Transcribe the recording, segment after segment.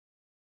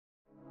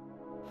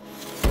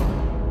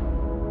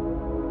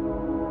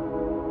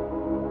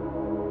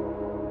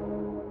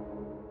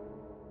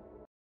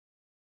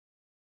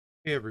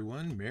Hey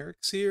everyone,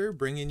 Mherex here,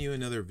 bringing you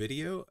another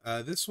video.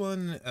 This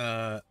one,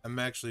 I'm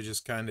actually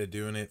just kind of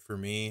doing it for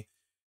me.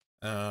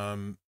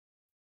 Um,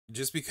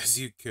 just because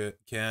you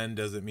can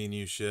doesn't mean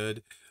you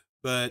should.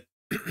 But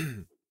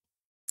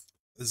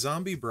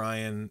Zombie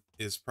Brian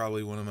is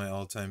probably one of my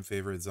all-time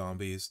favorite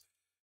zombies.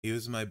 He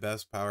was my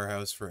best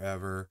powerhouse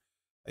forever.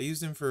 I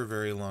used him for a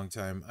very long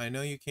time. I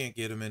know you can't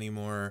get him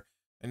anymore.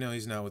 I know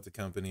he's not with the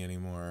company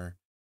anymore,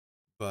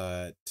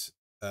 but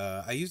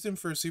I used him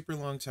for a super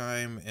long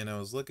time, and I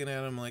was looking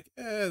at him like,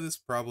 this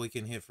probably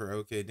can hit for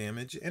okay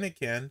damage, and it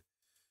can.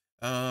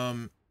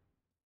 Um,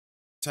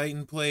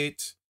 Titan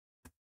plate,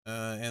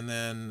 and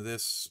then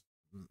this,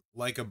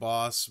 like a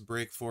boss,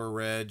 break 4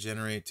 red,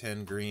 generate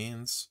 10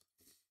 greens.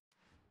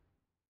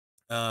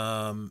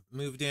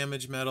 Move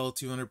damage metal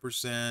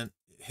 200%.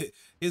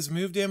 His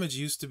move damage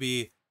used to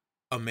be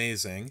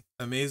amazing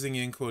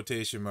in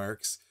quotation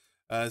marks.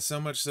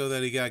 So much so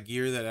that he got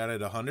gear that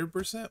added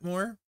 100%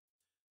 more.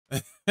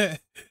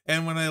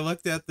 And when I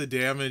looked at the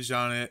damage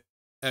on it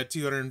at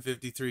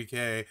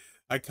 253k,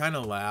 I kind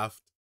of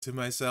laughed to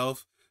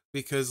myself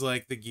because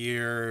like the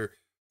gear,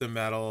 the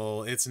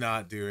metal, it's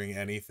not doing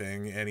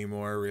anything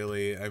anymore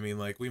really. I mean,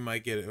 like we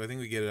might get it, I think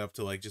we get it up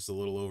to like just a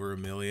little over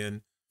 1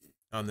 million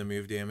on the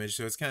move damage,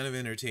 so it's kind of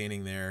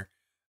entertaining there.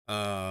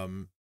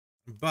 Um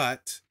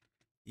but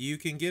you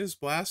can get his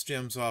blast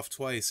gems off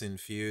twice in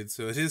feud,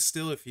 so it is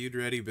still a feud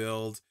ready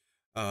build.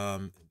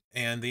 Um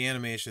and the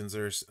animations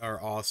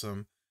are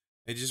awesome.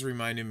 It just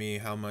reminded me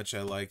how much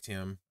I liked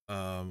him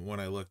when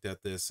I looked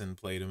at this and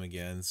played him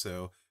again,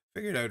 so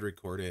figured I'd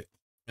record it.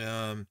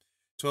 12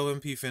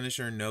 MP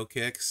finisher, no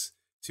kicks,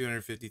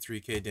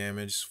 253k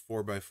damage,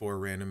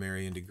 4x4 random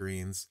area into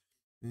greens.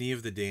 Knee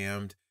of the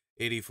Damned,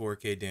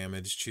 84k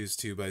damage, choose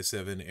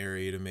 2x7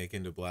 area to make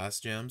into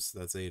blast gems,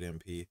 that's 8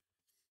 MP.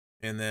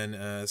 And then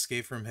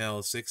Escape from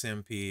Hell, 6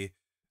 MP,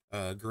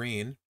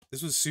 green.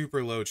 This was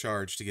super low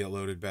charge to get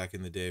loaded back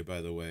in the day,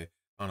 by the way,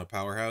 on a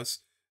powerhouse.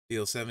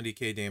 Deal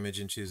 70k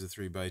damage and choose a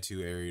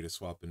 3x2 area to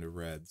swap into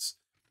reds.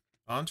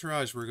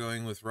 Entourage, we're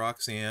going with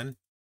Roxanne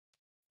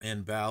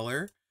and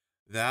Balor.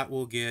 That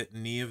will get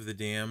Knee of the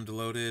Damned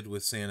loaded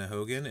with Santa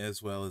Hogan,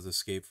 as well as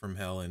Escape from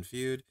Hell and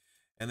Feud.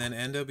 And then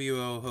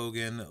NWO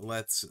Hogan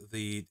lets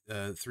the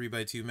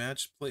 3x2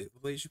 match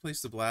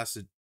place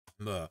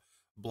the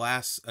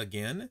blast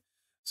again.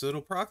 So it'll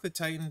proc the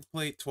Titan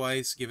plate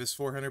twice, give us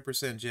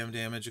 400% gem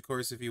damage. Of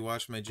course, if you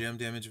watch my gem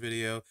damage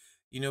video,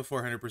 you know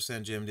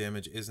 400% gem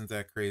damage isn't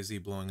that crazy,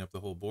 blowing up the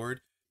whole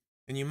board.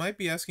 And you might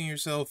be asking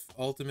yourself,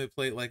 ultimate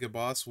plate like a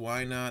boss,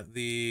 why not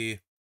the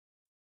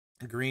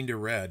green to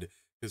red?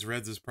 Because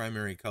red's his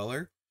primary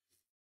color.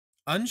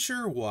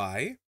 Unsure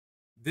why.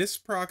 This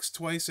procs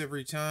twice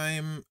every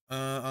time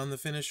on the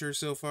finisher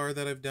so far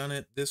that I've done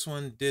it. This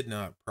one did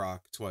not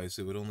proc twice.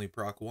 It would only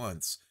proc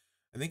once.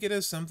 I think it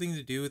has something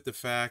to do with the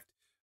fact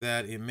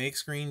that it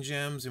makes green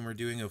gems and we're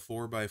doing a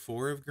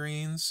 4x4 of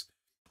greens.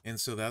 And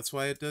so that's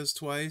why it does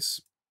twice.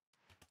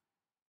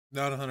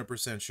 Not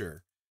 100%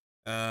 sure.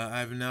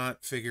 I've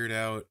not figured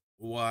out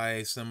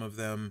why some of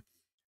them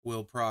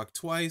will proc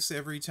twice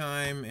every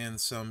time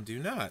and some do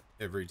not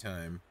every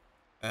time.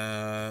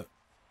 But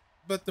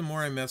the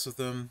more I mess with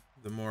them,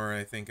 the more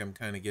I think I'm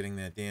kind of getting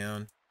that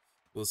down.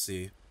 We'll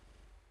see.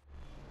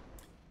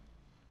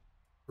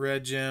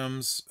 Red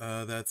gems,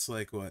 that's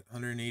like what,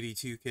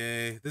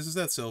 182k. This is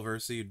that silver,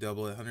 so you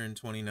double it,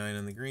 129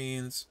 on the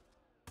greens.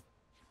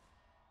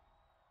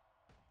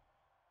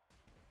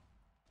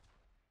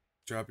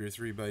 Drop your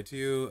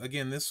 3x2.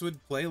 Again, this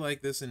would play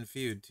like this in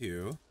feud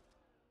too.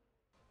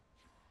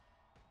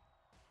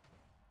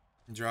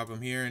 Drop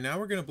them here, and now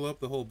we're going to blow up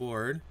the whole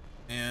board.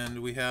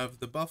 And we have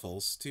the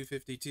buffles,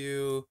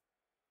 252,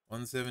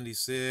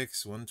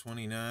 176,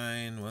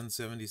 129,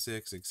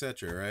 176,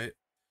 etc., right?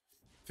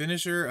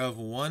 Finisher of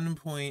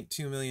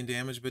 1.2 million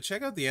damage, but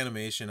check out the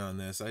animation on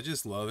this. I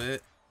just love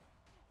it.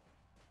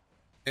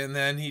 And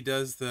then he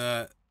does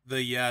the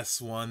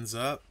yes ones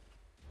up.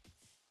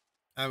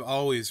 I've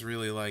always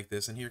really liked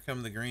this. And here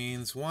come the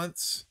greens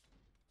once,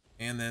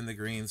 and then the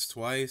greens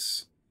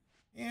twice.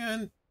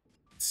 And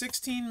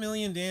 16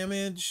 million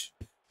damage.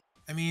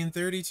 I mean,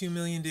 32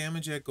 million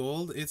damage at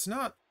gold. It's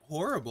not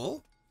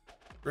horrible,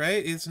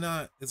 right? It's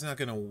not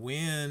gonna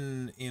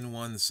win in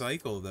one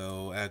cycle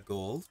though at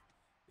gold.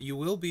 You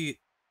will be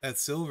at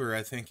silver.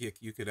 I think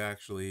you could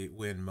actually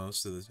win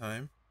most of the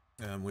time,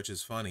 which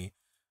is funny,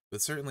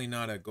 but certainly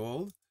not at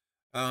gold.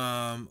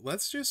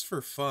 Let's just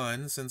for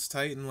fun, since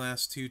Titan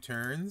lasts 2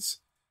 turns,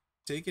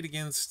 take it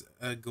against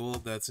a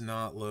gold that's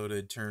not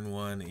loaded turn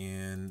 1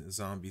 in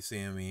Zombie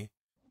Sammy,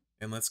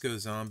 and let's go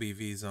zombie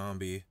v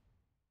zombie.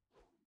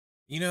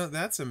 You know,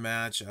 that's a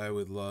match I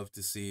would love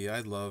to see.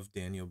 I'd love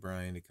Daniel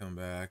Bryan to come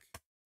back.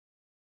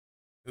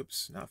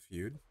 Oops, not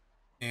feud.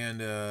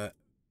 And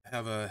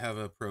have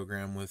a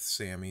program with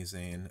Sami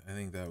Zayn. I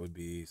think that would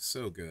be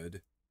so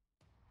good.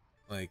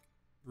 Like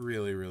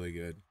really, really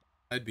good.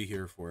 I'd be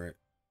here for it.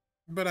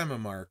 But I'm a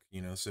mark,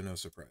 you know, so no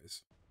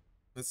surprise.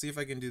 Let's see if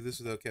I can do this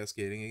without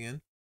cascading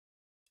again.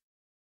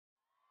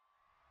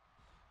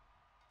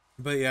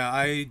 But yeah,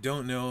 I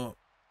don't know.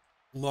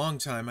 long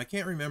time. I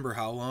can't remember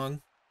how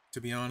long,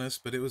 to be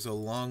honest, but it was a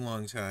long,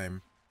 long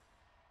time.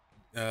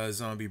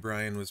 Zombie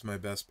Brian was my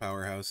best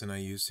powerhouse, and I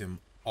used him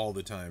all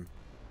the time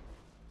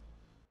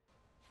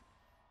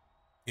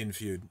in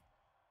Feud.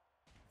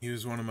 He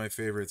was one of my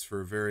favorites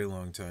for a very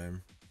long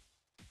time.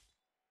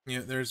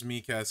 Yeah, there's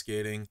me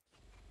cascading,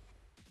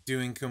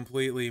 doing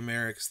completely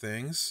Mherex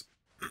things.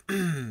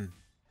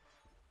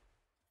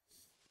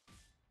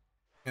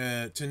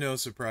 To no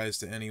surprise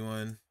to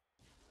anyone.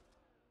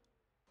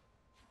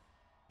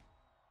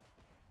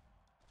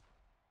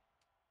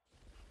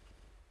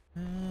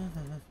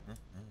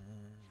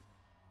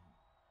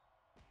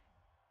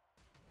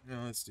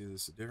 Now let's do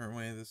this a different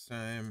way this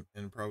time,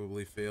 and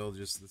probably fail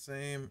just the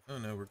same. Oh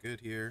no, we're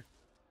good here.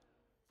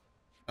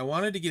 I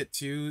wanted to get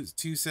two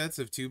sets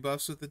of 2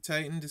 buffs with the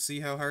Titan to see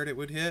how hard it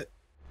would hit.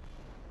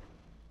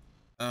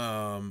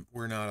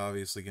 We're not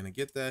obviously going to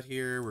get that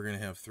here. We're going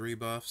to have 3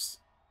 buffs.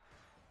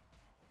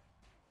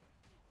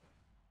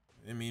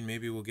 I mean,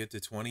 maybe we'll get to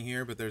 20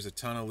 here, but there's a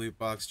ton of loot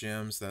box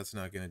gems. That's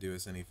not going to do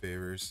us any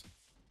favors.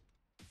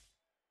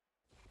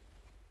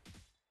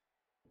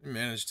 We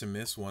managed to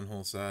miss one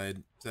whole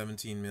side.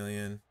 17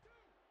 million.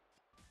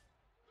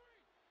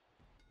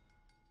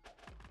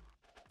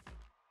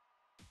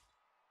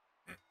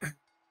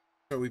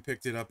 But we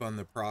picked it up on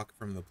the proc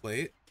from the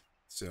plate.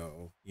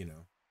 So, you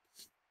know.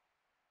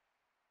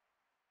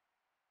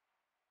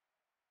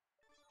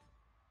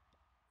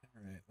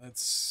 Alright,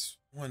 let's...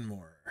 one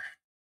more.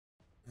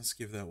 Let's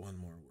give that one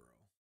more whirl.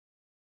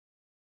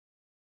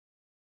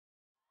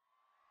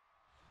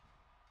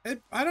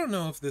 I don't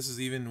know if this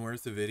is even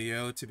worth a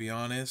video, to be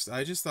honest.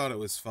 I just thought it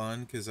was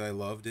fun because I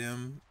loved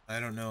him. I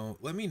don't know.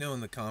 Let me know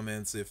in the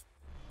comments if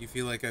you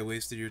feel like I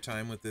wasted your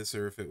time with this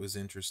or if it was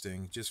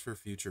interesting, just for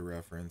future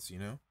reference, you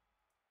know?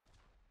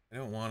 I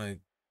don't want to...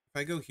 if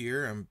I go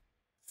here, I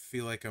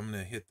feel like I'm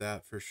going to hit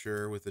that for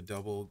sure with a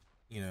double,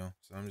 you know,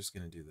 so I'm just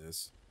going to do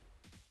this.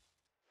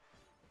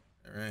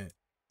 Alright.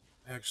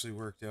 Actually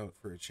worked out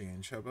for a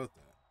change. How about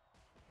that?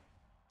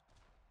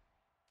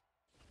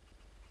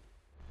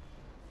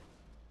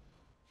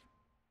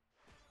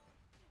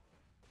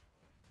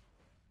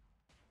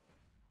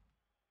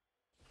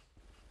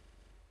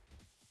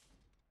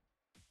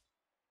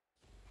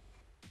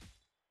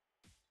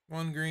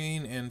 One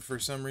green, and for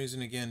some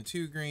reason, again,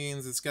 2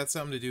 greens. It's got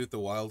something to do with the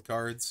wild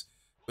cards,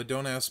 but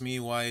don't ask me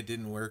why it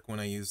didn't work when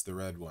I used the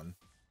red one.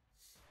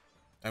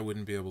 I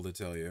wouldn't be able to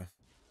tell you.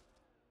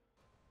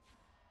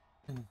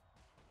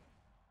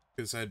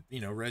 Because you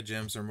know, red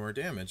gems are more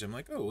damage. I'm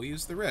like, oh, we'll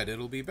use the red,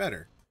 it'll be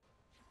better.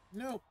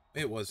 Nope,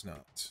 it was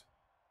not.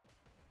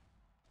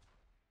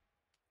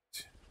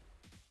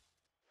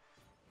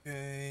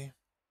 Okay.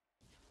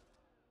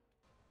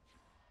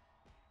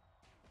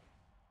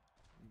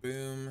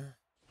 Boom.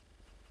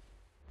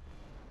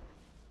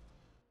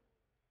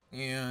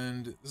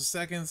 And the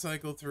second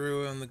cycle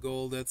through on the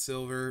gold at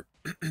silver.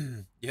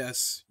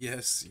 Yes,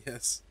 yes,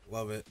 yes.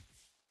 Love it.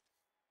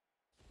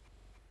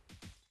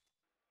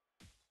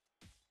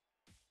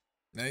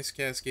 Nice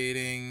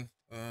cascading.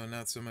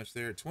 Not so much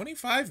there.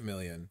 25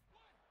 million.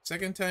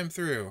 Second time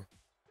through.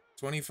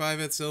 25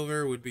 at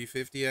silver would be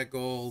 50 at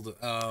gold.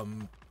 I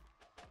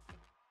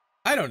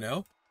don't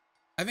know.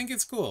 I think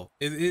it's cool.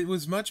 It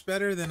was much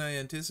better than I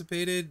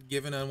anticipated,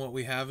 given on what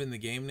we have in the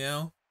game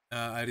now.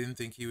 I didn't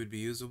think he would be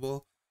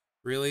usable,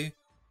 really.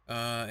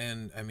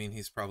 And, I mean,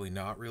 he's probably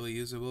not really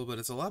usable, but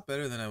it's a lot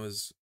better than I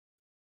was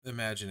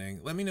imagining.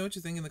 Let me know what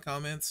you think in the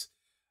comments.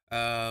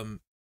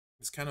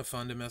 It's kind of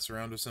fun to mess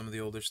around with some of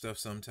the older stuff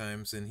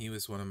sometimes, and he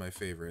was one of my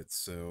favorites,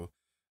 so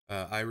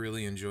I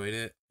really enjoyed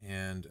it,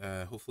 and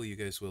hopefully you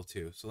guys will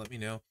too. So let me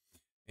know,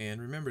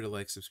 and remember to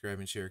like, subscribe,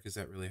 and share, because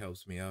that really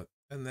helps me out.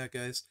 And that,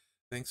 guys,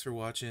 thanks for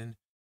watching.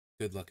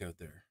 Good luck out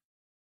there.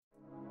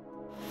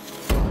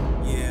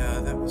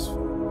 Yeah, that was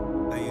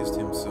fun. I used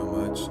him so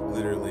much.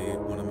 Literally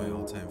one of my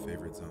all-time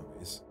favorite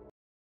zombies.